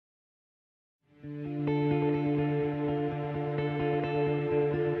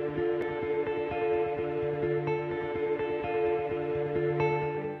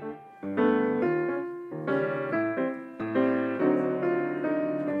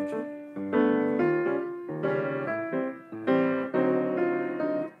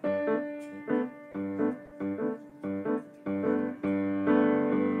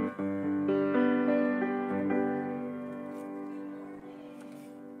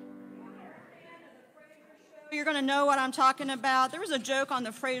You're going to know what I'm talking about. There was a joke on the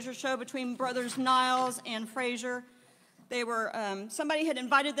Frasier show between brothers Niles and Frasier. They were, somebody had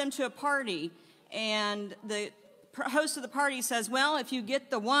invited them to a party, and the host of the party says, well, if you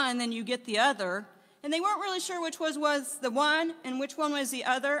get the one, then you get the other. And they weren't really sure which was the one and which one was the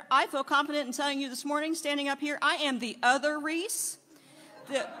other. I feel confident in telling you this morning, standing up here, I am the other Reese.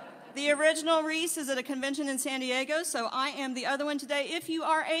 The original Reese is at a convention in San Diego, so I am the other one today. If you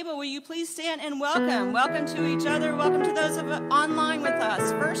are able, will you please stand and welcome? Welcome to each other. Welcome to those online with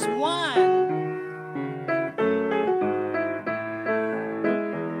us. Verse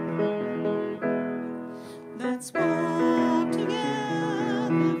 1. Let's walk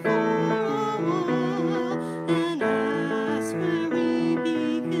together for a while and ask where we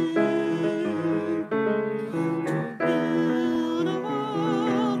begin to build a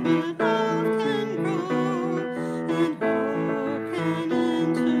world where love can grow and hope can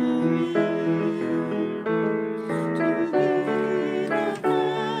enter in, to be the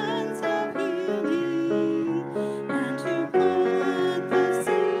hands of healing and to plant the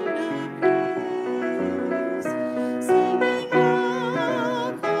seed of peace. Singing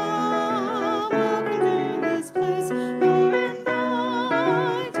welcome, welcome to this place. You're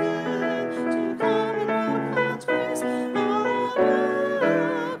invited to come and walk God's ways. All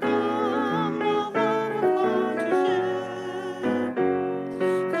welcome, the love of God to share.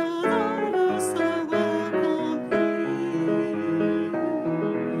 'Cause all of us are welcome here.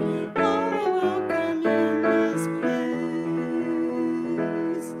 All are welcome in this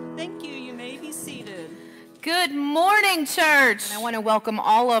place. Thank you. You may be seated. Good morning, church. I want to welcome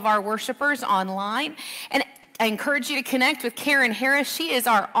all of our worshipers online. And I encourage you to connect with Karen Harris. She is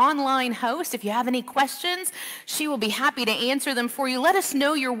our online host. If you have any questions, she will be happy to answer them for you. Let us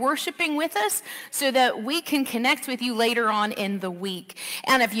know you're worshiping with us so that we can connect with you later on in the week.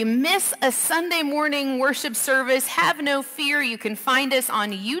 And if you miss a Sunday morning worship service, have no fear. You can find us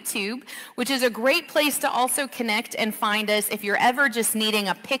on YouTube, which is a great place to also connect and find us if you're ever just needing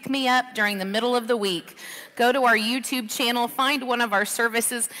a pick-me-up during the middle of the week. Go to our YouTube channel, find one of our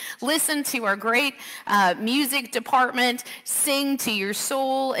services, listen to our great music department, sing to your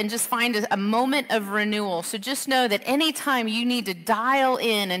soul, and just find a moment of renewal. So just know that anytime you need to dial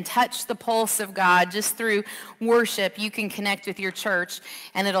in and touch the pulse of God just through worship, you can connect with your church,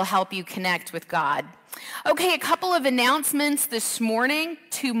 and it'll help you connect with God. Okay, a couple of announcements this morning.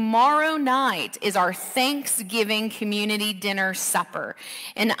 Tomorrow night is our Thanksgiving community dinner supper.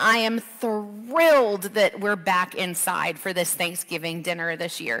 And I am thrilled that we're back inside for this Thanksgiving dinner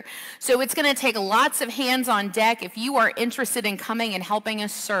this year. So it's going to take lots of hands on deck. If you are interested in coming and helping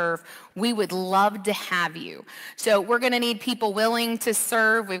us serve, we would love to have you. So we're going to need people willing to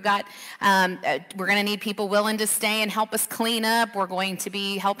serve. We're going to need people willing to stay and help us clean up. We're going to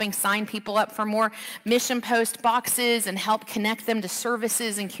be helping sign people up for more mission post boxes and help connect them to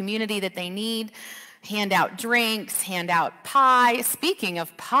services and community that they need. Hand out drinks, hand out pie. Speaking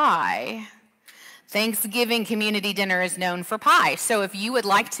of pie, Thanksgiving community dinner is known for pie. So if you would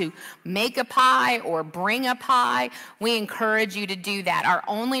like to make a pie or bring a pie, we encourage you to do that. Our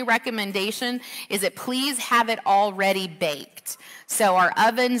only recommendation is that please have it already baked. So our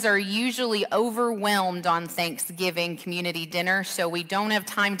ovens are usually overwhelmed on Thanksgiving community dinner, so we don't have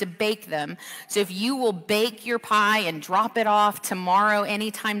time to bake them. So if you will bake your pie and drop it off tomorrow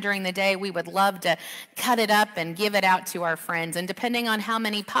anytime during the day, we would love to cut it up and give it out to our friends. And depending on how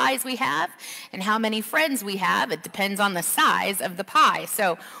many pies we have and how many friends we have, it depends on the size of the pie.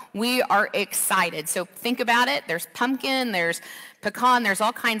 So we are excited. So think about it. There's pumpkin, there's pecan, there's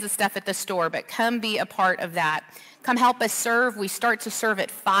all kinds of stuff at the store, but come be a part of that. Come help us serve. We start to serve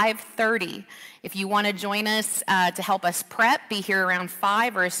at 5:30. If you want to join us to help us prep, be here around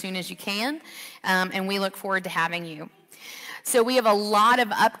 5 or as soon as you can, and we look forward to having you. So we have a lot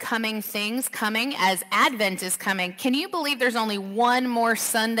of upcoming things coming as Advent is coming. Can you believe there's only one more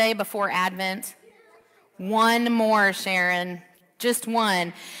Sunday before Advent? One more, Sharon. Just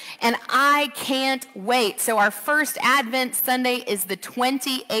one. And I can't wait. So our first Advent Sunday is the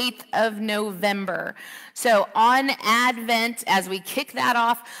 28th of November. So on Advent, as we kick that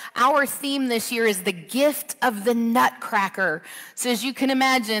off, our theme this year is the gift of the Nutcracker. So as you can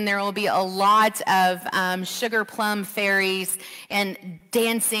imagine, there will be a lot of sugar plum fairies and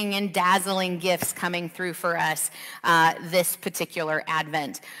dancing and dazzling gifts coming through for us this particular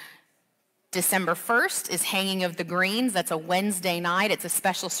Advent. December 1st is Hanging of the Greens. That's a Wednesday night. It's a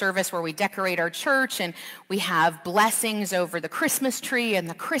special service where we decorate our church and we have blessings over the Christmas tree and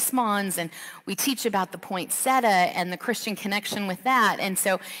the Chrismons, and we We teach about the poinsettia and the Christian connection with that. And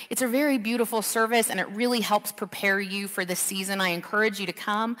so it's a very beautiful service, and it really helps prepare you for the season. I encourage you to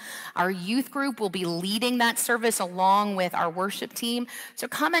come. Our youth group will be leading that service along with our worship team. So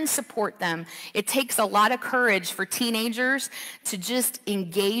come and support them. It takes a lot of courage for teenagers to just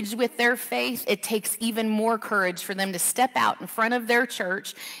engage with their faith. It takes even more courage for them to step out in front of their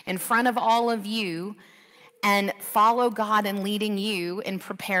church, in front of all of you, and follow God in leading you in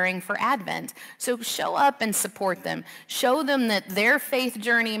preparing for Advent. So show up and support them. Show them that their faith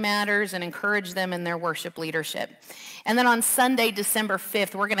journey matters and encourage them in their worship leadership. And then on Sunday, December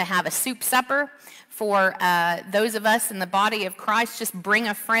 5th, we're going to have a soup supper for those of us in the body of Christ. Just bring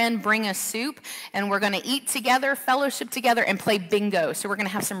a friend, bring a soup, and we're going to eat together, fellowship together, and play bingo. So we're going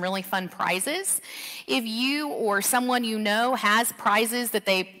to have some really fun prizes. If you or someone you know has prizes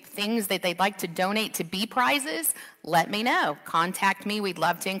things that they'd like to donate to be prizes, let me know. Contact me. We'd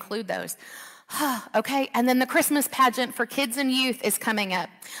love to include those. Okay, and then the Christmas pageant for kids and youth is coming up.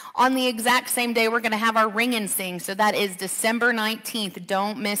 On the exact same day, we're going to have our Ring and Sing, so that is December 19th.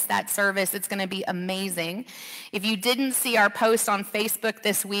 Don't miss that service. It's going to be amazing. If you didn't see our post on Facebook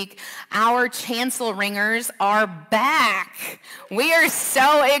this week, our chancel ringers are back. We are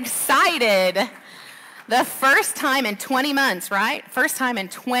so excited. The first time in 20 months, right? First time in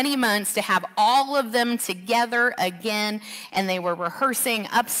 20 months to have all of them together again, and they were rehearsing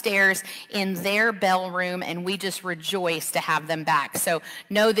upstairs in their bell room, and we just rejoice to have them back. So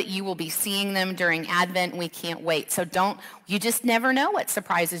know that you will be seeing them during Advent, and we can't wait. So you just never know what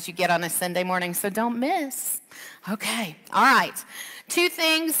surprises you get on a Sunday morning, so don't miss. Okay, all right.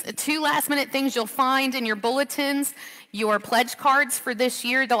 Two last-minute things you'll find in your bulletins. Your pledge cards for this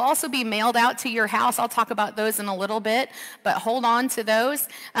year, they'll also be mailed out to your house. I'll talk about those in a little bit, but hold on to those.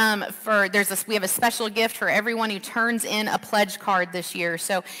 We have a special gift for everyone who turns in a pledge card this year.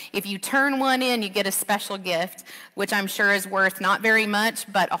 So if you turn one in, you get a special gift, which I'm sure is worth not very much,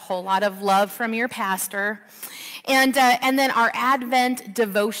 but a whole lot of love from your pastor. And then our Advent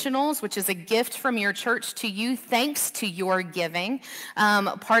devotionals, which is a gift from your church to you, thanks to your giving.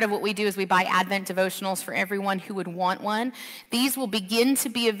 Part of what we do is we buy Advent devotionals for everyone who would want one. These will begin to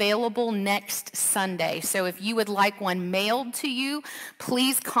be available next Sunday. So if you would like one mailed to you,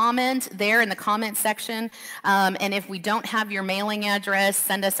 please comment there in the comment section. And if we don't have your mailing address,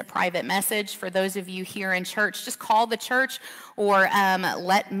 send us a private message. For those of you here in church, just call the church or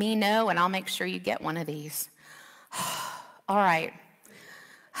let me know, and I'll make sure you get one of these. All right.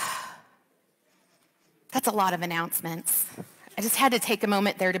 That's a lot of announcements. I just had to take a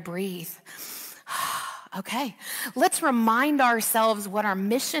moment there to breathe. Okay, let's remind ourselves what our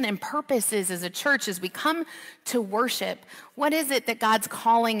mission and purpose is as a church as we come to worship. What is it that God's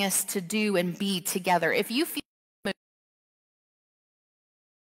calling us to do and be together? If you feel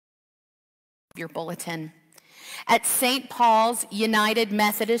your bulletin, at St. Paul's United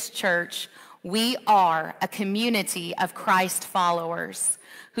Methodist Church, we are a community of Christ followers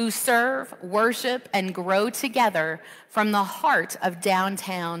who serve, worship, and grow together from the heart of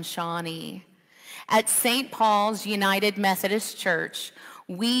downtown Shawnee. At St. Paul's United Methodist Church,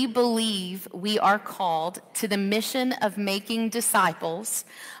 we believe we are called to the mission of making disciples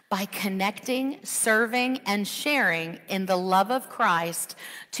by connecting, serving, and sharing in the love of Christ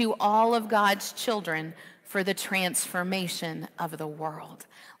to all of God's children for the transformation of the world.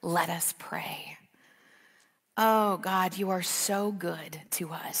 Let us pray. Oh, God, you are so good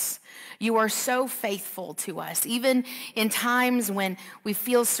to us. You are so faithful to us. Even in times when we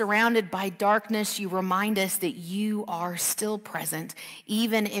feel surrounded by darkness, you remind us that you are still present,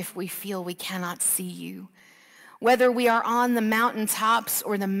 even if we feel we cannot see you. Whether we are on the mountaintops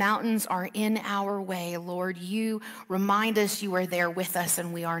or the mountains are in our way, Lord, you remind us you are there with us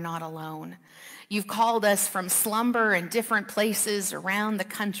and we are not alone. You've called us from slumber and different places around the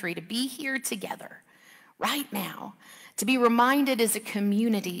country to be here together right now, to be reminded as a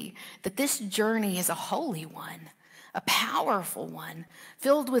community that this journey is a holy one, a powerful one,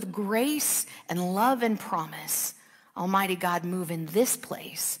 filled with grace and love and promise. Almighty God, move in this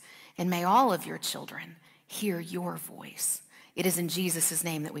place, and may all of your children hear your voice. It is in Jesus'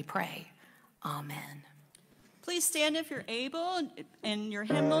 name that we pray. Amen. Please stand if you're able. In your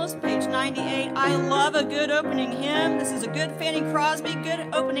hymnals, page 98. I love a good opening hymn. This is a good Fanny Crosby, good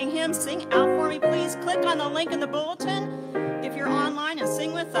opening hymn. Sing out for me, please. Click on the link in the bulletin if you're online and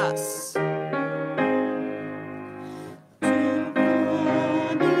sing with us.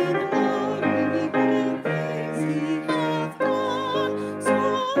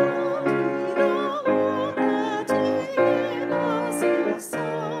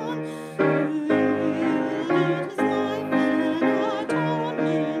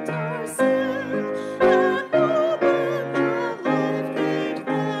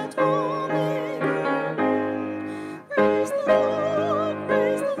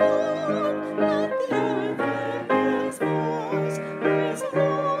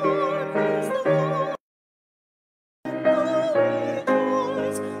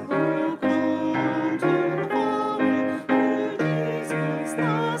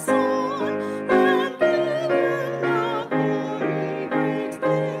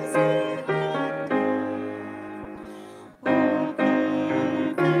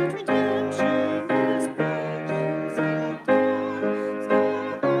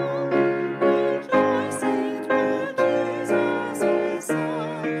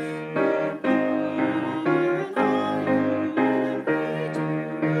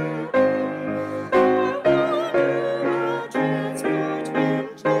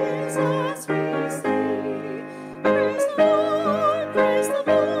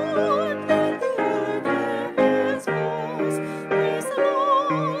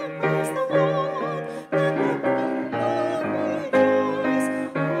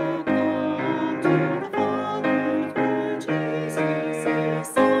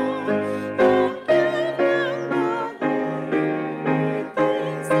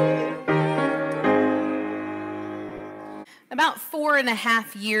 About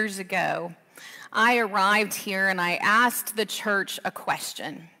 4.5 years ago, I arrived here and I asked the church a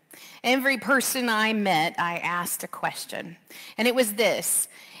question. Every person I met, I asked a question. And it was this: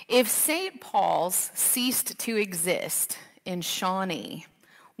 if St. Paul's ceased to exist in Shawnee,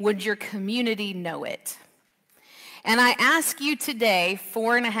 would your community know it? And I ask you today,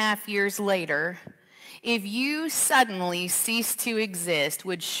 4.5 years later, if you suddenly ceased to exist,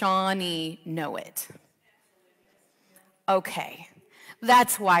 would Shawnee know it? Okay,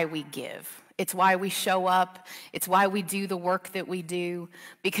 that's why we give. It's why we show up. It's why we do the work that we do,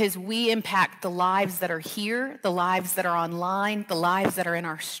 because we impact the lives that are here, the lives that are online, the lives that are in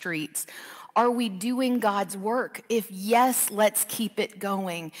our streets. Are we doing God's work? If yes, let's keep it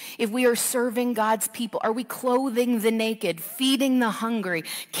going. If we are serving God's people, are we clothing the naked, feeding the hungry,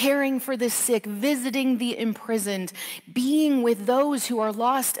 caring for the sick, visiting the imprisoned, being with those who are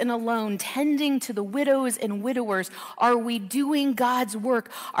lost and alone, tending to the widows and widowers? Are we doing God's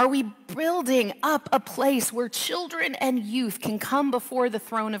work? Are we building up a place where children and youth can come before the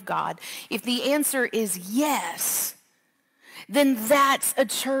throne of God? If the answer is yes, then that's a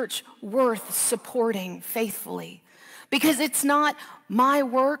church worth supporting faithfully. Because it's not my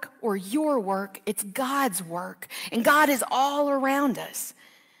work or your work, it's God's work. And God is all around us.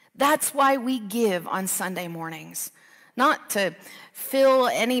 That's why we give on Sunday mornings. Not to fill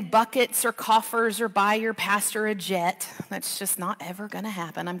any buckets or coffers or buy your pastor a jet. That's just not ever going to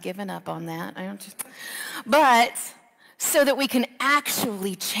happen. I'm giving up on that. But so that we can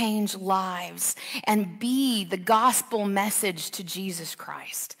actually change lives and be the gospel message to Jesus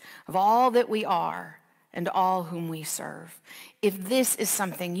Christ of all that we are and all whom we serve. If this is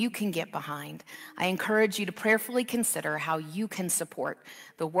something you can get behind, I encourage you to prayerfully consider how you can support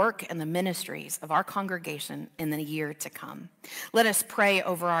the work and the ministries of our congregation in the year to come. Let us pray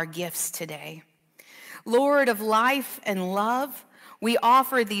over our gifts today. Lord of life and love, we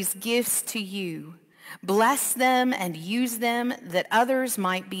offer these gifts to you. Bless them and use them that others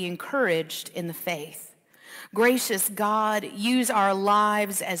might be encouraged in the faith. Gracious God, use our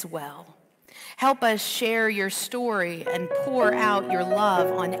lives as well. Help us share your story and pour out your love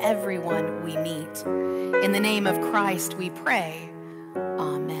on everyone we meet. In the name of Christ we pray.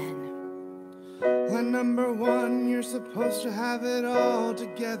 Amen. Line number one, you're supposed to have it all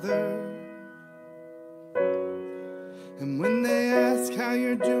together. And when they ask how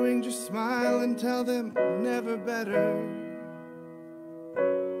you're doing, just smile and tell them never better.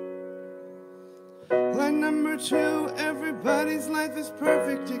 Line number two, everybody's life is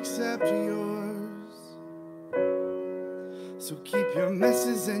perfect except yours. So keep your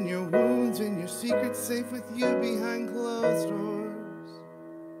messes and your wounds and your secrets safe with you behind closed doors.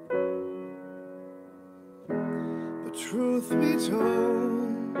 But truth be told,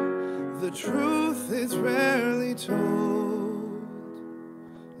 the truth is rarely told.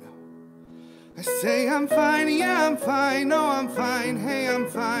 No. I say I'm fine, yeah I'm fine, no I'm fine, hey I'm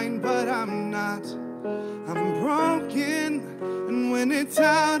fine, but I'm not. I'm broken, and when it's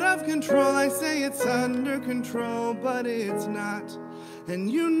out of control, I say it's under control, but it's not.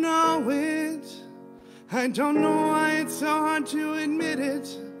 And you know it. I don't know why it's so hard to admit it,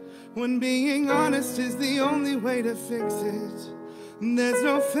 when being honest is the only way to fix it. There's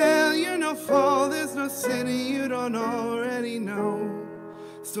no failure, no fall, there's no sin you don't already know.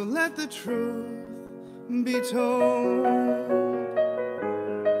 So let the truth be told.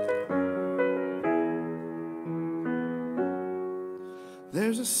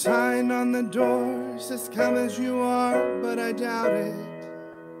 There's a sign on the door, says come as you are, but I doubt it.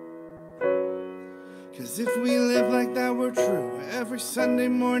 'Cause if we live like that were true, every Sunday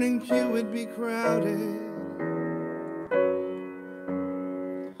morning pew would be crowded.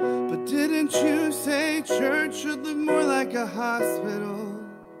 Didn't you say church should look more like a hospital?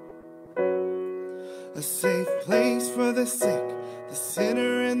 a safe place for the sick, the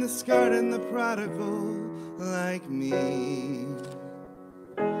sinner and the scarred and the prodigal like me.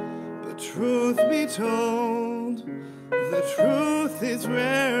 But truth be told, the truth is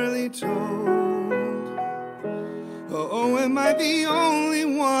rarely told. Oh, am I the only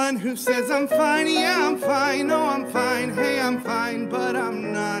one who says I'm fine? Yeah, I'm fine. No, I'm fine. Hey, I'm fine, but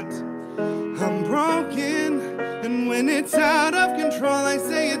I'm not. I'm broken, and when it's out of control, I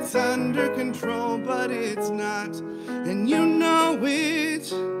say it's under control, but it's not. And you know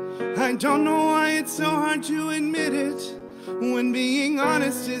it. I don't know why it's so hard to admit it, when being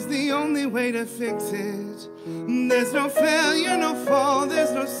honest is the only way to fix it. There's no failure, no fall,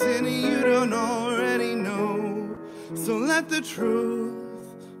 there's no sin you don't already know. So let the truth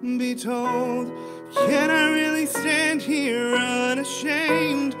be told. Can I really stand here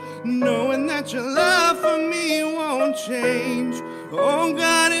unashamed, knowing that your love for me won't change? Oh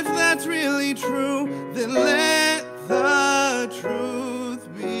God, if that's really true, then let the truth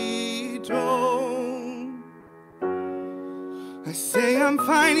be told. I say I'm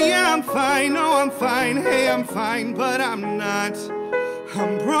fine, yeah, I'm fine, no, I'm fine, hey, I'm fine, but I'm not.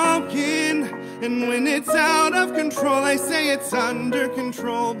 I'm broken, and when it's out of control, I say it's under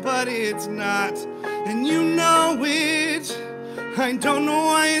control, but it's not. And you know it. I don't know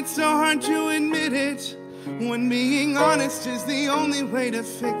why it's so hard to admit it, when being honest is the only way to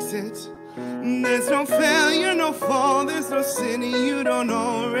fix it. There's no failure, no fall, there's no sin you don't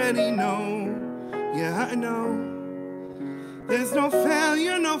already know. Yeah, I know. There's no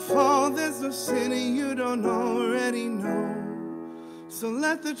failure, no fall, there's no sin you don't already know. So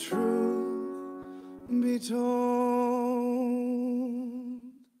let the truth be told.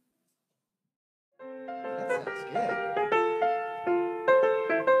 That sounds good.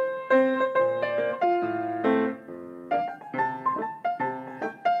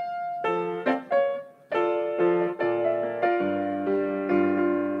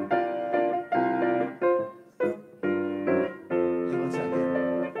 Hey, what's up, man?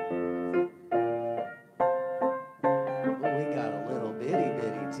 Oh, we got a little bitty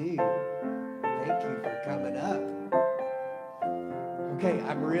too. Thank you for coming up. Okay,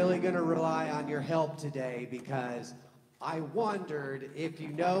 I'm really going to rely on your help today, because I wondered if you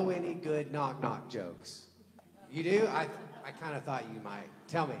know any good knock-knock jokes. You do? I kind of thought you might.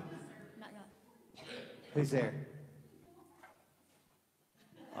 Tell me. Who's there?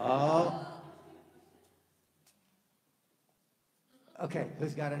 Oh. Okay,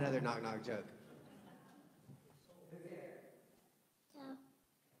 who's got another knock-knock joke?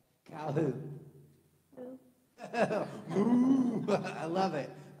 Cow who? Moo. I love it.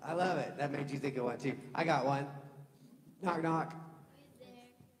 I love it. That made you think of one too. I got one. Knock, knock.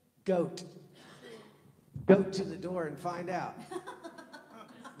 Goat. Go to the door and find out.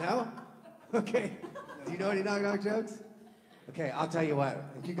 No? Okay. Do you know any knock, knock jokes? Okay, I'll tell you what.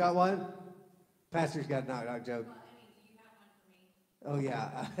 If you got one, Pastor's got a knock, knock joke. Oh,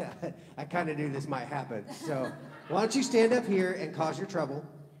 yeah. I kind of knew this might happen. So why don't you stand up here and cause your trouble?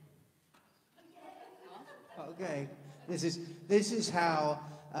 Okay. This is how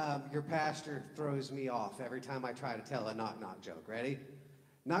your pastor throws me off every time I try to tell a knock, knock joke. Ready?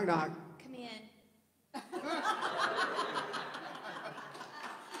 Knock, knock. Come in.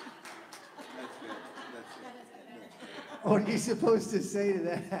 What are you supposed to say to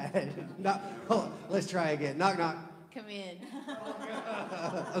that? Hold on, let's try again. Knock, knock. Come in.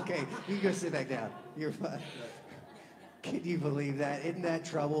 Okay, you go sit back down. You're fine. Can you believe that? Isn't that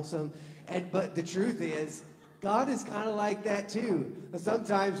troublesome? But the truth is, God is kind of like that too.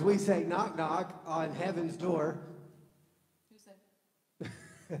 Sometimes we say knock, knock on heaven's door. Who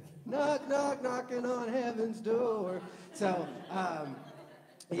said? Knock, knock, knocking on heaven's door. So,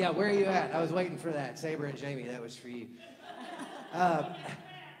 yeah, where are you at? I was waiting for that. Saber and Jamie, that was for you.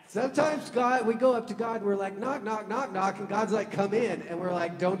 Sometimes we go up to God and we're like, knock, knock, knock, knock, and God's like, come in. And we're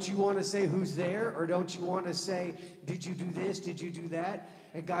like, don't you want to say who's there? Or don't you want to say, did you do this? Did you do that?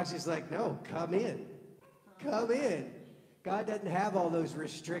 And God's just like, no, come in. Come in. God doesn't have all those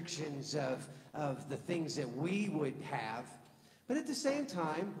restrictions of the things that we would have. But at the same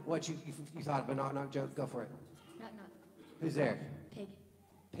time, what you thought of a knock, knock joke? Go for it. Knock, knock. Who's there? Pig.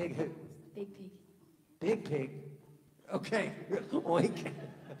 Pig who? Big pig. Big pig. Okay. Oink.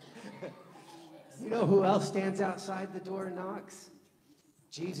 You know who else stands outside the door and knocks?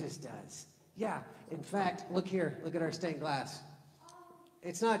 Jesus does. Yeah. In fact, look here. Look at our stained glass.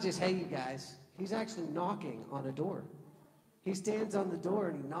 It's not just, hey, you guys. He's actually knocking on a door. He stands on the door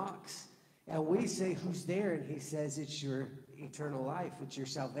and he knocks. And we say, who's there? And he says, it's your eternal life. It's your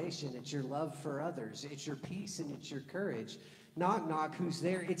salvation. It's your love for others. It's your peace and it's your courage. Knock, knock, who's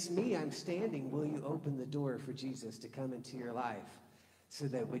there? It's me, I'm standing. Will you open the door for Jesus to come into your life? So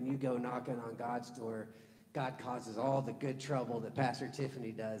that when you go knocking on God's door, God causes all the good trouble that Pastor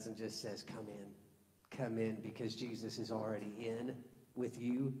Tiffany does and just says, come in, because Jesus is already in with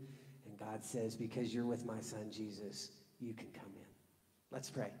you. And God says, because you're with my son Jesus, you can come in. Let's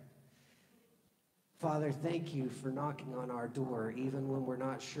pray. Father, thank you for knocking on our door even when we're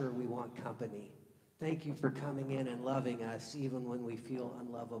not sure we want company. Thank you for coming in and loving us even when we feel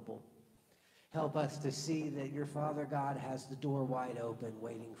unlovable. Help us to see that your Father God has the door wide open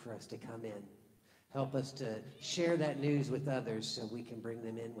waiting for us to come in. Help us to share that news with others so we can bring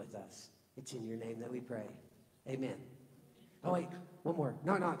them in with us. It's in your name that we pray. Amen. Oh, wait, one more.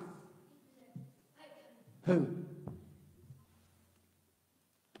 Knock, knock. Who?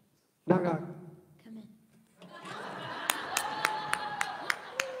 Knock, knock. Come in.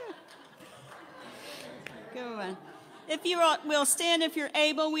 Good one. If you will stand if you're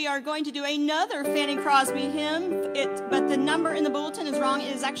able, we are going to do another Fanning Crosby hymn, but the number in the bulletin is wrong.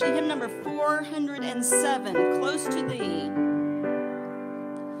 It is actually hymn number 407, Close to Thee.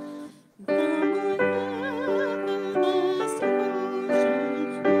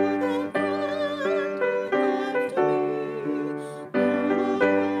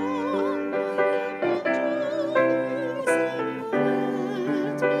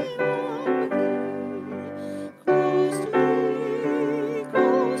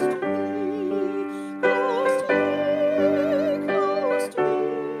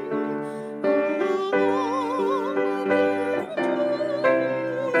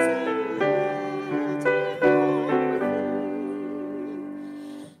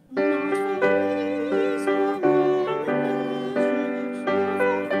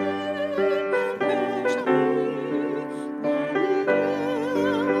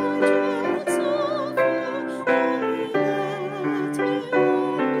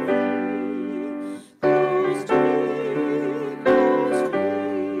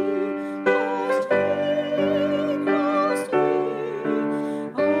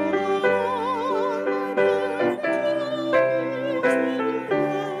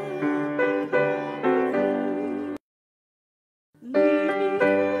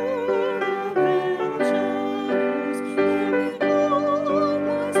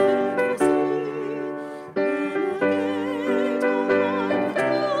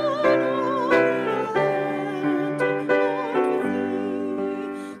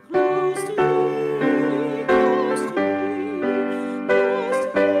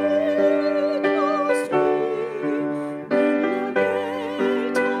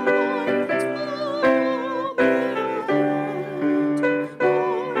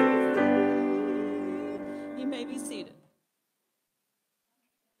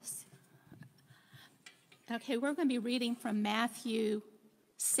 Okay, we're going to be reading from Matthew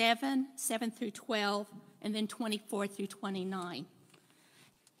 7 through 12, and then 24 through 29.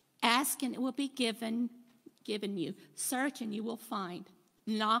 Ask and it will be given you. Search and you will find.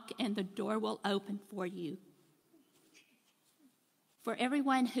 Knock and the door will open for you. For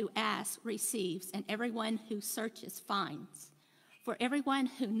everyone who asks receives, and everyone who searches finds. For everyone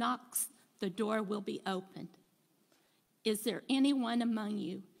who knocks, the door will be opened. Is there anyone among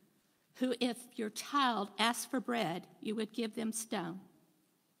you who, if your child asks for bread, you would give them stone?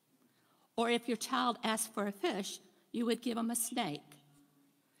 Or if your child asks for a fish, you would give them a snake?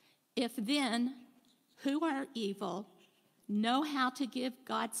 If then, who are evil, know how to give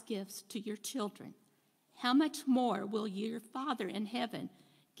God's gifts to your children, how much more will your Father in heaven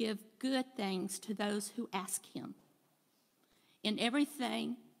give good things to those who ask him? In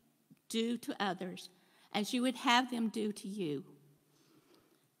everything, do to others as you would have them do to you.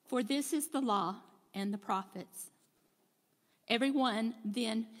 For this is the law and the prophets. Everyone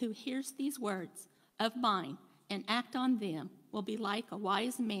then who hears these words of mine and act on them will be like a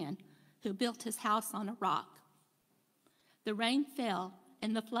wise man who built his house on a rock. The rain fell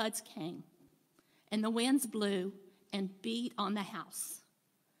and the floods came, and the winds blew and beat on the house.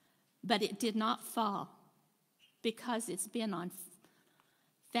 But it did not fall, because it's been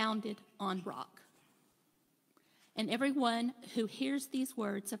founded on rock. And everyone who hears these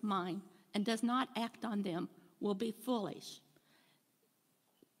words of mine and does not act on them will be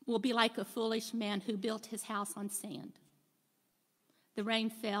like a foolish man who built his house on sand. The rain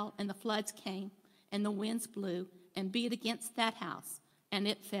fell and the floods came, and the winds blew and beat against that house, and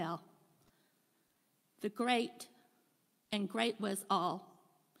it fell. Great was all.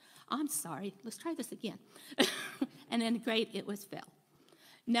 I'm sorry, let's try this again. And then great it was fell.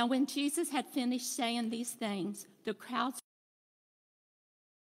 Now when Jesus had finished saying these things, the crowds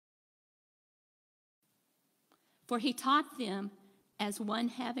For he taught them as one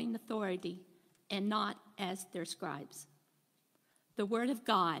having authority and not as their scribes. The word of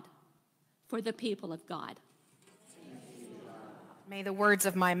God for the people of God. May the words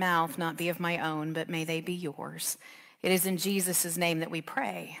of my mouth not be of my own, but may they be yours. It is in Jesus' name that we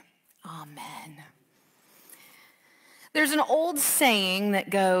pray. Amen. There's an old saying that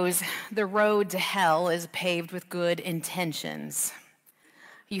goes, the road to hell is paved with good intentions.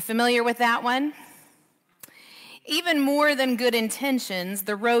 Are you familiar with that one? Even more than good intentions,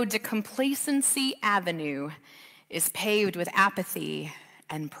 the road to Complacency Avenue is paved with apathy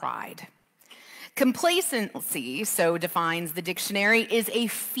and pride. Complacency, so defines the dictionary, is a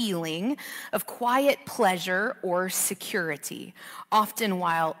feeling of quiet pleasure or security, often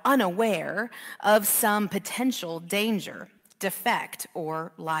while unaware of some potential danger, defect,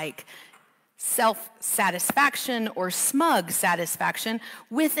 or like self-satisfaction or smug satisfaction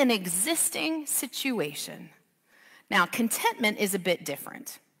with an existing situation. Now, contentment is a bit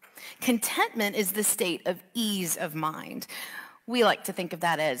different. Contentment is the state of ease of mind. We like to think of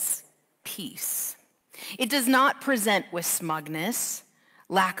that as peace. It does not present with smugness,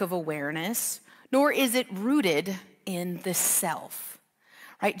 lack of awareness, nor is it rooted in the self.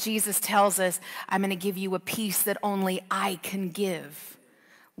 Right? Jesus tells us, I'm going to give you a peace that only I can give.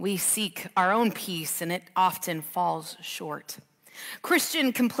 We seek our own peace, and it often falls short.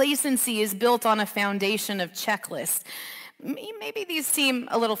 Christian complacency is built on a foundation of checklists. Maybe these seem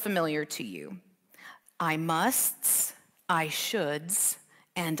a little familiar to you. I musts, I shoulds,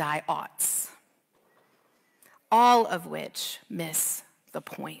 and I oughts. All of which miss the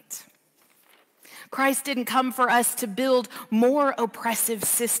point. Christ didn't come for us to build more oppressive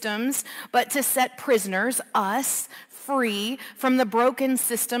systems, but to set prisoners, us, free from the broken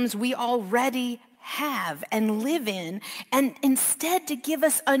systems we already have and live in, and instead to give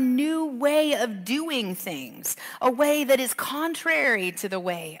us a new way of doing things, a way that is contrary to the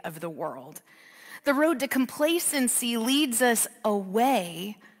way of the world. The road to complacency leads us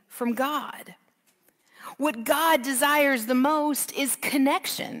away from God. What God desires the most is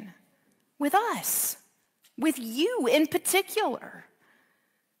connection with us, with you in particular.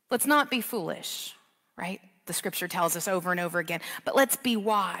 Let's not be foolish, right? The scripture tells us over and over again, but let's be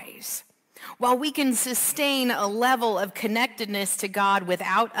wise. While we can sustain a level of connectedness to God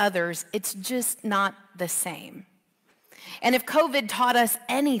without others, it's just not the same. And if COVID taught us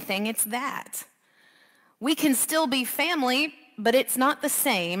anything, it's that. We can still be family, but it's not the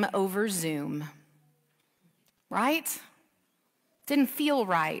same over Zoom. Right? Didn't feel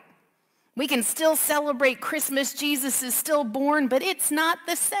right. We can still celebrate Christmas, Jesus is still born, but it's not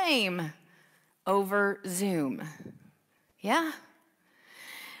the same over Zoom. Yeah?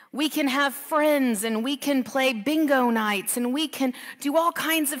 We can have friends, and we can play bingo nights, and we can do all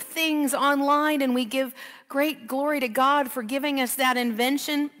kinds of things online, and we give great glory to God for giving us that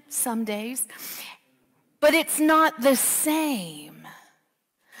invention some days. But it's not the same.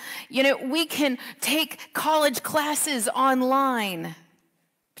 You know, we can take college classes online,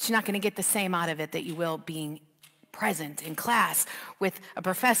 but you're not going to get the same out of it that you will being present in class with a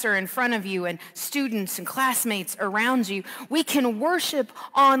professor in front of you and students and classmates around you. We can worship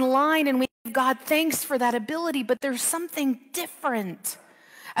online, and we give God thanks for that ability, but there's something different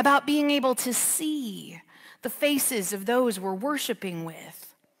about being able to see the faces of those we're worshiping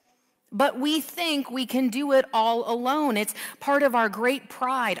with. But we think we can do it all alone. It's part of our great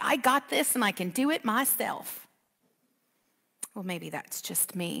pride. I got this and I can do it myself. Well, maybe that's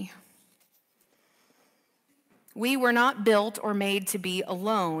just me. We were not built or made to be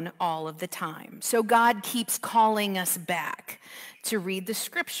alone all of the time. So God keeps calling us back to read the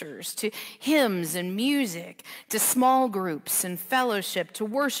scriptures, to hymns and music, to small groups and fellowship, to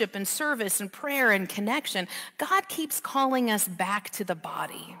worship and service and prayer and connection. God keeps calling us back to the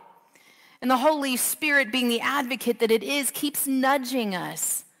body. And the Holy Spirit, being the advocate that it is, keeps nudging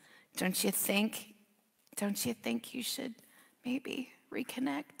us. Don't you think you should maybe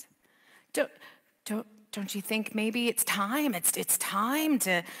reconnect? Don't you think maybe it's time? It's time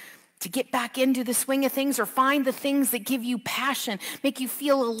to get back into the swing of things, or find the things that give you passion, make you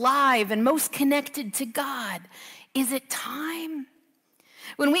feel alive and most connected to God. Is it time?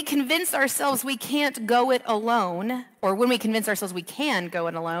 When we convince ourselves we can't go it alone, or when we convince ourselves we can go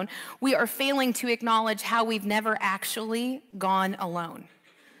it alone, we are failing to acknowledge how we've never actually gone alone.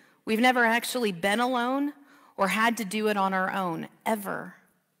 We've never actually been alone or had to do it on our own, ever.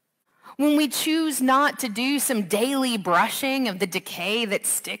 When we choose not to do some daily brushing of the decay that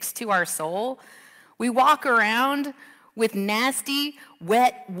sticks to our soul, we walk around with nasty,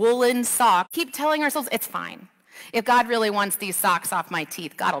 wet, woolen socks. Keep telling ourselves, it's fine. If God really wants these socks off my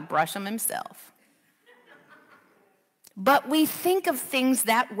teeth, God will brush them himself. But we think of things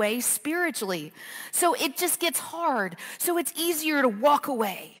that way spiritually. So it just gets hard. So it's easier to walk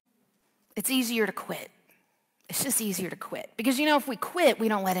away. It's easier to quit. It's just easier to quit. Because, if we quit, we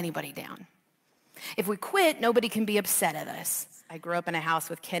don't let anybody down. If we quit, nobody can be upset at us. I grew up in a house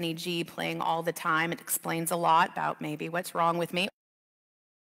with Kenny G playing all the time. It explains a lot about maybe what's wrong with me.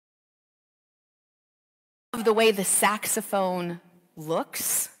 Of the way the saxophone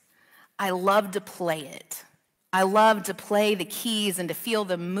looks, I love to play it. I love to play the keys and to feel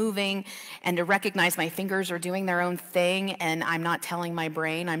them moving and to recognize my fingers are doing their own thing and I'm not telling my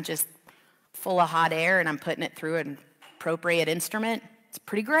brain, I'm just full of hot air and I'm putting it through an appropriate instrument. It's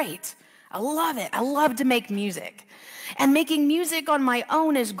pretty great. I love it. I love to make music. And making music on my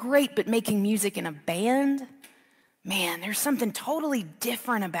own is great, but making music in a band, man, there's something totally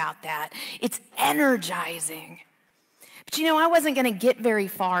different about that. It's energizing. But I wasn't going to get very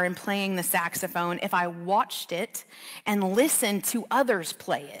far in playing the saxophone if I watched it and listened to others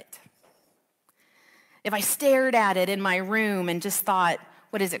play it. If I stared at it in my room and just thought,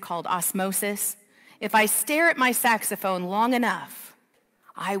 what is it called, osmosis? If I stare at my saxophone long enough,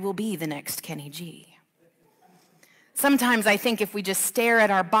 I will be the next Kenny G. Sometimes I think if we just stare at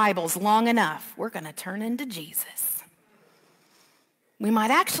our Bibles long enough, we're going to turn into Jesus. We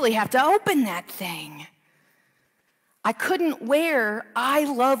might actually have to open that thing. I couldn't wear I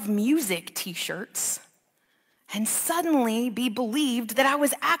love music t-shirts and suddenly be believed that I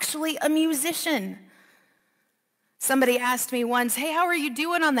was actually a musician. Somebody asked me once, hey, how are you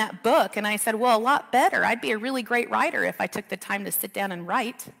doing on that book? And I said, well, a lot better. I'd be a really great writer if I took the time to sit down and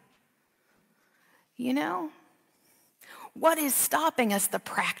write. What is stopping us? The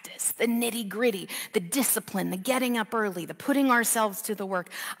practice, the nitty-gritty, the discipline, the getting up early, the putting ourselves to the work.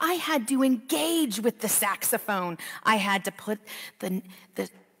 I had to engage with the saxophone. I had to put the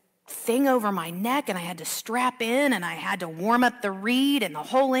thing over my neck, and I had to strap in, and I had to warm up the reed and the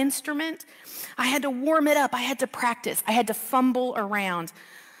whole instrument. I had to warm it up. I had to practice. I had to fumble around.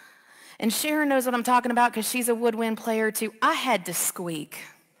 And Sharon knows what I'm talking about because she's a woodwind player too. I had to squeak.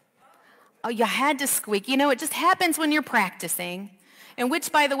 Oh, you had to squeak. It just happens when you're practicing. And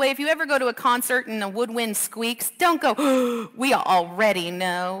which, by the way, if you ever go to a concert and a woodwind squeaks, don't go, oh, we already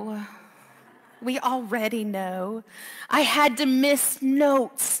know. We already know. I had to miss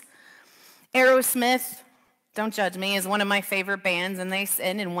notes. Aerosmith, don't judge me, is one of my favorite bands, and they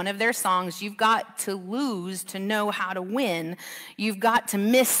said in one of their songs, you've got to lose to know how to win. You've got to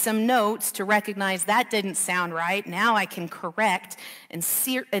miss some notes to recognize that didn't sound right. Now I can correct and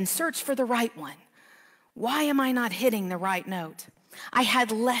search for the right one. Why am I not hitting the right note? I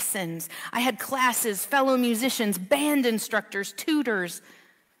had lessons. I had classes, fellow musicians, band instructors, tutors,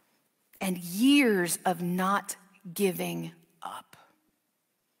 and years of not giving up.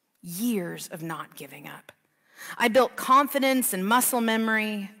 Years of not giving up. I built confidence and muscle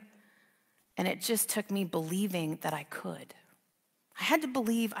memory, and it just took me believing that I could. I had to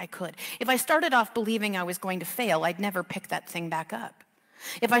believe I could. If I started off believing I was going to fail, I'd never pick that thing back up.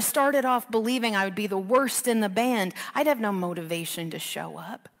 If I started off believing I would be the worst in the band, I'd have no motivation to show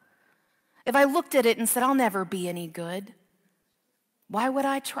up. If I looked at it and said, I'll never be any good, why would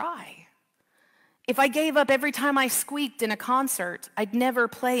I try? If I gave up every time I squeaked in a concert, I'd never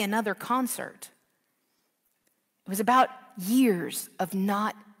play another concert. It was about years of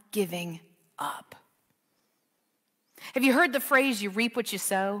not giving up. Have you heard the phrase, you reap what you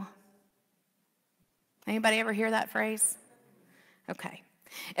sow? Anybody ever hear that phrase? Okay.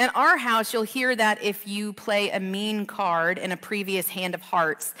 In our house, you'll hear that if you play a mean card in a previous hand of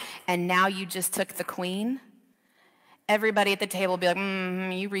hearts and now you just took the queen, everybody at the table will be like,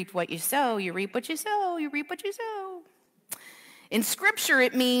 you reap what you sow, you reap what you sow, you reap what you sow. In Scripture,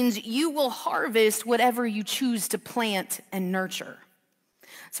 it means you will harvest whatever you choose to plant and nurture.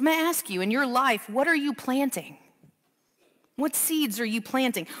 So I'm going to ask you, in your life, what are you planting? What seeds are you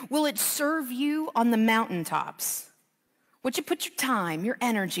planting? Will it serve you on the mountaintops? What you put your time, your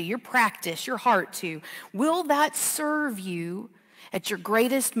energy, your practice, your heart to, will that serve you at your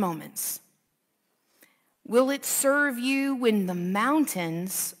greatest moments? Will it serve you when the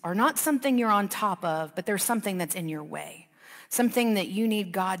mountains are not something you're on top of, but there's something that's in your way? Something that you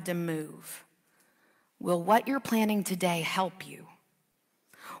need God to move. Will what you're planting today help you?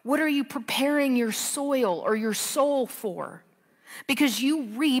 What are you preparing your soil or your soul for? Because you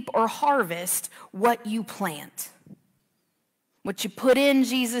reap or harvest what you plant. What you put in,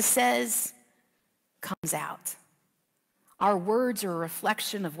 Jesus says, comes out. Our words are a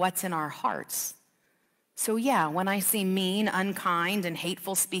reflection of what's in our hearts. So yeah, when I see mean, unkind, and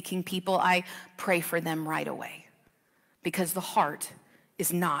hateful speaking people, I pray for them right away. Because the heart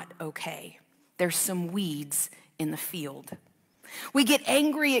is not okay. There's some weeds in the field. We get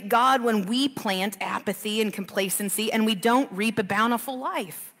angry at God when we plant apathy and complacency and we don't reap a bountiful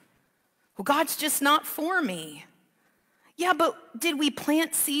life. Well, God's just not for me. Yeah, but did we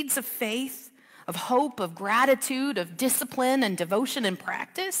plant seeds of faith, of hope, of gratitude, of discipline and devotion and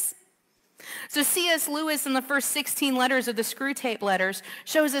practice? So C.S. Lewis in the first 16 letters of the Screwtape letters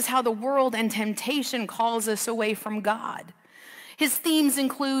shows us how the world and temptation calls us away from God. His themes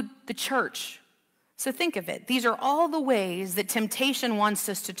include the church. So think of it. These are all the ways that temptation wants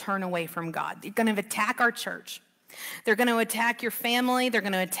us to turn away from God. They're going to attack our church. They're going to attack your family. They're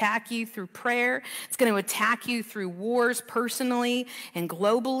going to attack you through prayer. It's going to attack you through wars personally and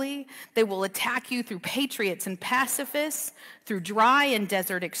globally. They will attack you through patriots and pacifists, through dry and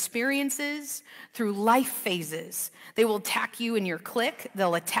desert experiences, through life phases. They will attack you in your clique.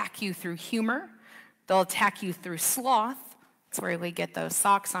 They'll attack you through humor. They'll attack you through sloth. That's where we get those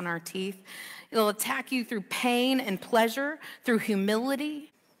socks on our teeth. It'll attack you through pain and pleasure, through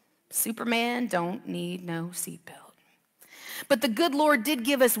humility. Superman don't need no seatbelt. But the good Lord did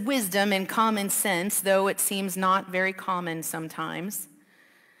give us wisdom and common sense, though it seems not very common sometimes.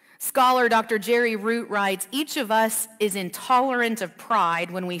 Scholar Dr. Jerry Root writes, each of us is intolerant of pride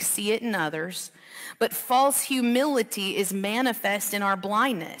when we see it in others, but false humility is manifest in our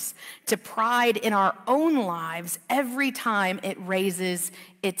blindness to pride in our own lives every time it raises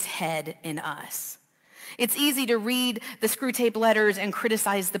its head in us. It's easy to read the Screwtape letters and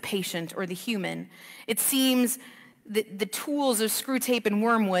criticize the patient or the human. It seems that the tools of Screwtape and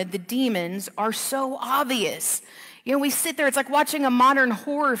Wormwood, the demons, are so obvious. You know, we sit there, it's like watching a modern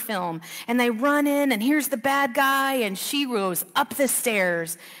horror film, and they run in, and here's the bad guy, and she goes up the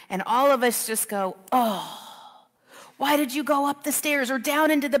stairs, and all of us just go, oh, why did you go up the stairs or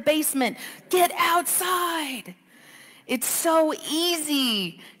down into the basement? Get outside. It's so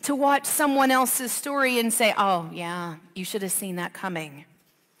easy to watch someone else's story and say, oh, yeah, you should have seen that coming.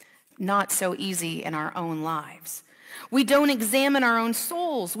 Not so easy in our own lives. We don't examine our own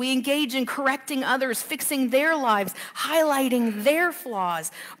souls. We engage in correcting others, fixing their lives, highlighting their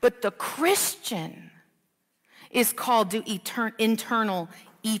flaws. But the Christian is called to internal,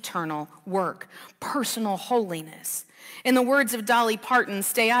 eternal work, personal holiness. In the words of Dolly Parton,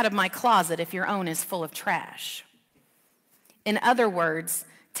 stay out of my closet if your own is full of trash. In other words,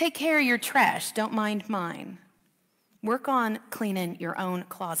 take care of your trash, don't mind mine. Work on cleaning your own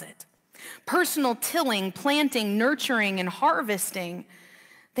closet. Personal tilling, planting, nurturing, and harvesting,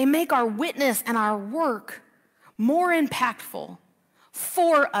 they make our witness and our work more impactful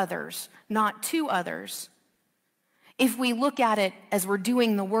for others, not to others. If we look at it as we're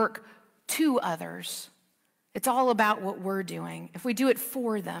doing the work to others, it's all about what we're doing. If we do it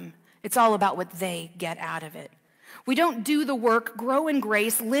for them, it's all about what they get out of it. We don't do the work, grow in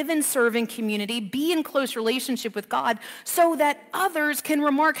grace, live and serve in community, be in close relationship with God so that others can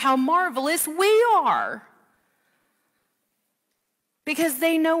remark how marvelous we are. Because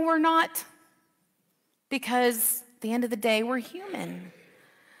they know we're not. Because at the end of the day, we're human.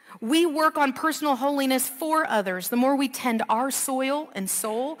 We work on personal holiness for others. The more we tend our soil and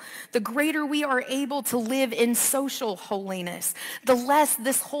soul, the greater we are able to live in social holiness. The less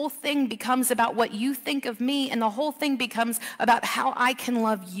this whole thing becomes about what you think of me, and the whole thing becomes about how I can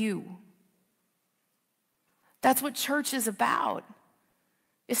love you. That's what church is about.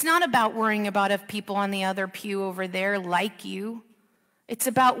 It's not about worrying about if people on the other pew over there like you. It's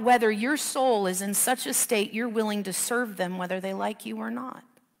about whether your soul is in such a state you're willing to serve them whether they like you or not.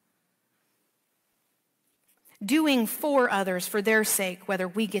 Doing for others for their sake, whether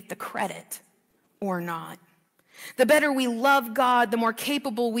we get the credit or not. The better we love God, the more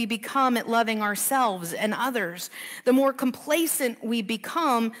capable we become at loving ourselves and others. The more complacent we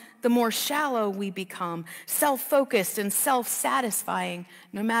become, the more shallow we become, self-focused and self-satisfying,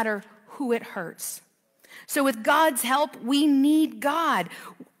 no matter who it hurts. So with God's help, we need God.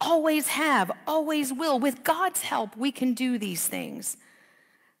 Always have, always will. With God's help, we can do these things.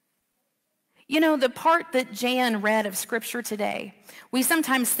 You know, the part that Jan read of Scripture today, we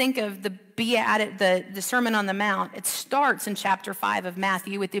sometimes think of the Sermon on the Mount. It starts in chapter 5 of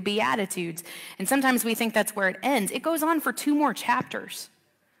Matthew with the Beatitudes, and sometimes we think that's where it ends. It goes on for 2 more chapters,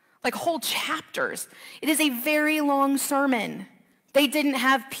 like whole chapters. It is a very long sermon. They didn't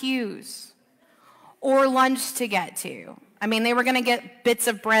have pews or lunch to get to. I mean, they were going to get bits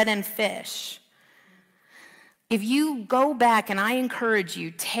of bread and fish. If you go back, and I encourage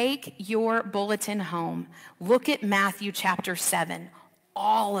you, take your bulletin home, look at Matthew chapter 7,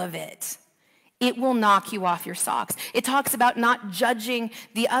 all of it. It will knock you off your socks. It talks about not judging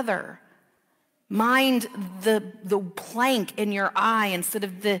the other. Mind the plank in your eye instead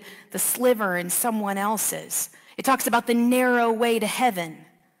of the sliver in someone else's. It talks about the narrow way to heaven,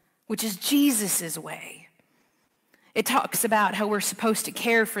 which is Jesus' way. It talks about how we're supposed to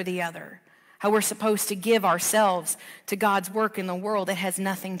care for the other, how we're supposed to give ourselves to God's work in the world. It has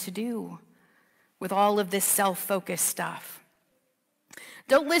nothing to do with all of this self-focused stuff.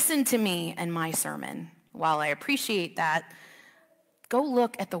 Don't listen to me and my sermon. While I appreciate that, go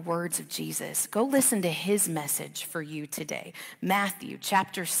look at the words of Jesus. Go listen to his message for you today. Matthew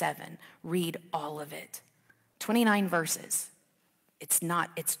chapter 7. Read all of it. 29 verses. It's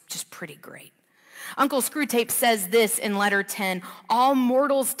just pretty great. Uncle Screwtape says this in letter 10, all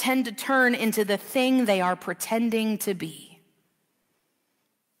mortals tend to turn into the thing they are pretending to be.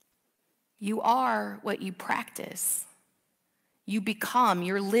 You are what you practice. You become,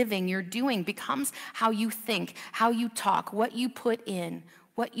 your living, your doing becomes how you think, how you talk, what you put in,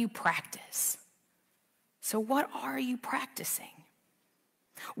 what you practice. So what are you practicing?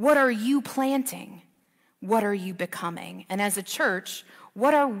 What are you planting? What are you becoming? And as a church,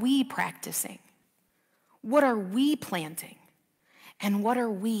 what are we practicing? What are we planting? And what are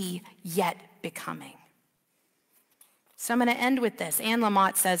we yet becoming? So I'm going to end with this. Anne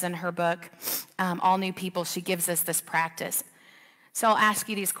Lamott says in her book, All New People, she gives us this practice. So I'll ask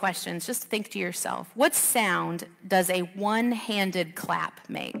you these questions. Just think to yourself, what sound does a one-handed clap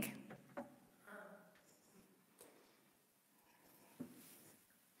make?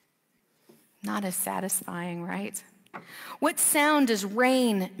 Not as satisfying, right? What sound does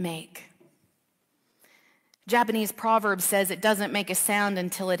rain make? Japanese proverb says it doesn't make a sound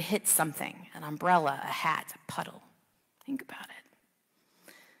until it hits something, an umbrella, a hat, a puddle. Think about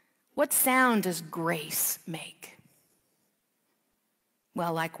it. What sound does grace make?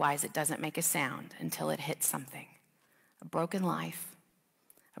 Well, likewise, it doesn't make a sound until it hits something. A broken life,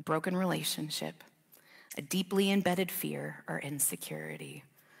 a broken relationship, a deeply embedded fear or insecurity.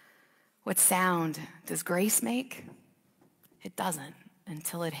 What sound does grace make? It doesn't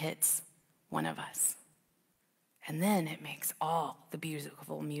until it hits one of us. And then it makes all the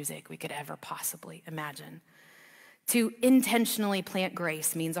beautiful music we could ever possibly imagine. To intentionally plant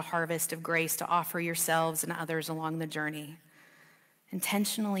grace means a harvest of grace to offer yourselves and others along the journey.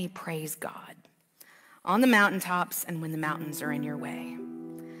 Intentionally praise God on the mountaintops and when the mountains are in your way.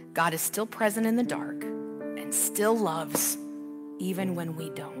 God is still present in the dark and still loves even when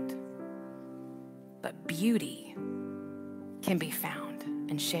we don't. But beauty can be found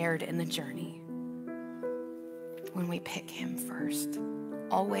and shared in the journey when we pick him first,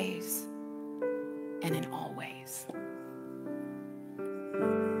 always and in all ways.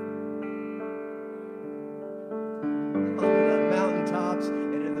 On the mountaintops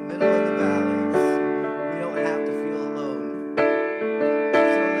and in the middle of the valleys, we don't have to feel alone.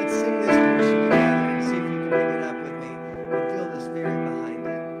 So let's sing this portion together and see if you can pick it up with me and feel the Spirit behind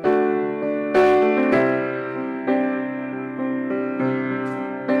it.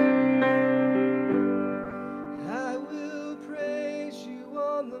 I will praise you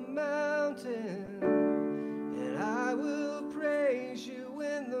on the mountain, and I will praise you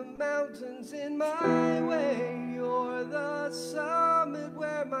in the mountains in my way. You're the summit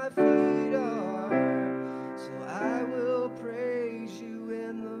where my feet are, so I will praise you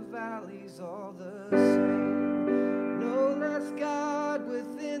in the valleys all the same. No less God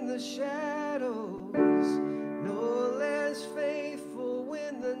within the shadows, no less faithful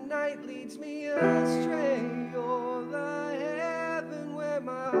when the night leads me astray. You're the heaven where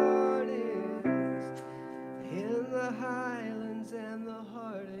my heart is, in the highlands and the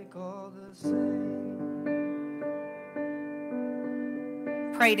heartache all the same.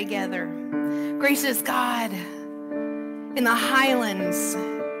 Pray together. Gracious God, in the highlands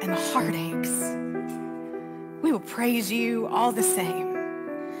and the heartaches, we will praise you all the same,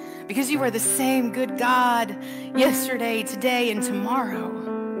 because you are the same good God yesterday, today, and tomorrow.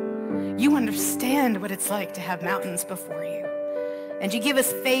 You understand what it's like to have mountains before you. And you give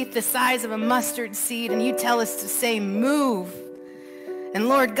us faith the size of a mustard seed, and you tell us to say, move. And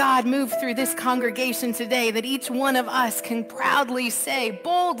Lord God, move through this congregation today, that each one of us can proudly say,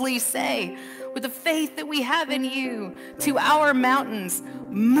 boldly say, with the faith that we have in you, to our mountains,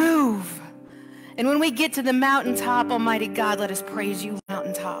 move. And when we get to the mountaintop, Almighty God, let us praise you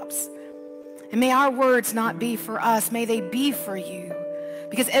mountaintops. And may our words not be for us, may they be for you,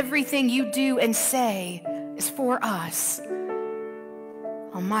 because everything you do and say is for us.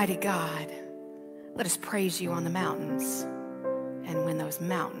 Almighty God, let us praise you on the mountains. And when those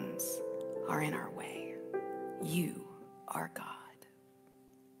mountains are in our way, you are God.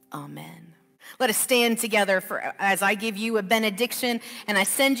 Amen. Let us stand together as I give you a benediction and I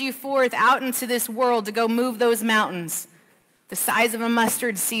send you forth out into this world to go move those mountains. The size of a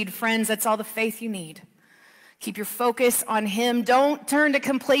mustard seed, friends, that's all the faith you need. Keep your focus on him. Don't turn to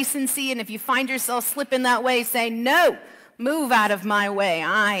complacency. And if you find yourself slipping that way, say, no, move out of my way.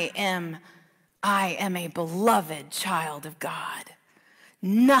 I am a beloved child of God.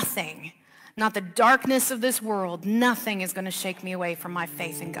 Nothing, not the darkness of this world, nothing is going to shake me away from my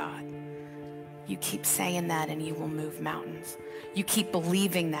faith in God. You keep saying that and you will move mountains. You keep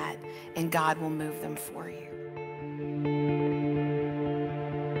believing that and God will move them for you.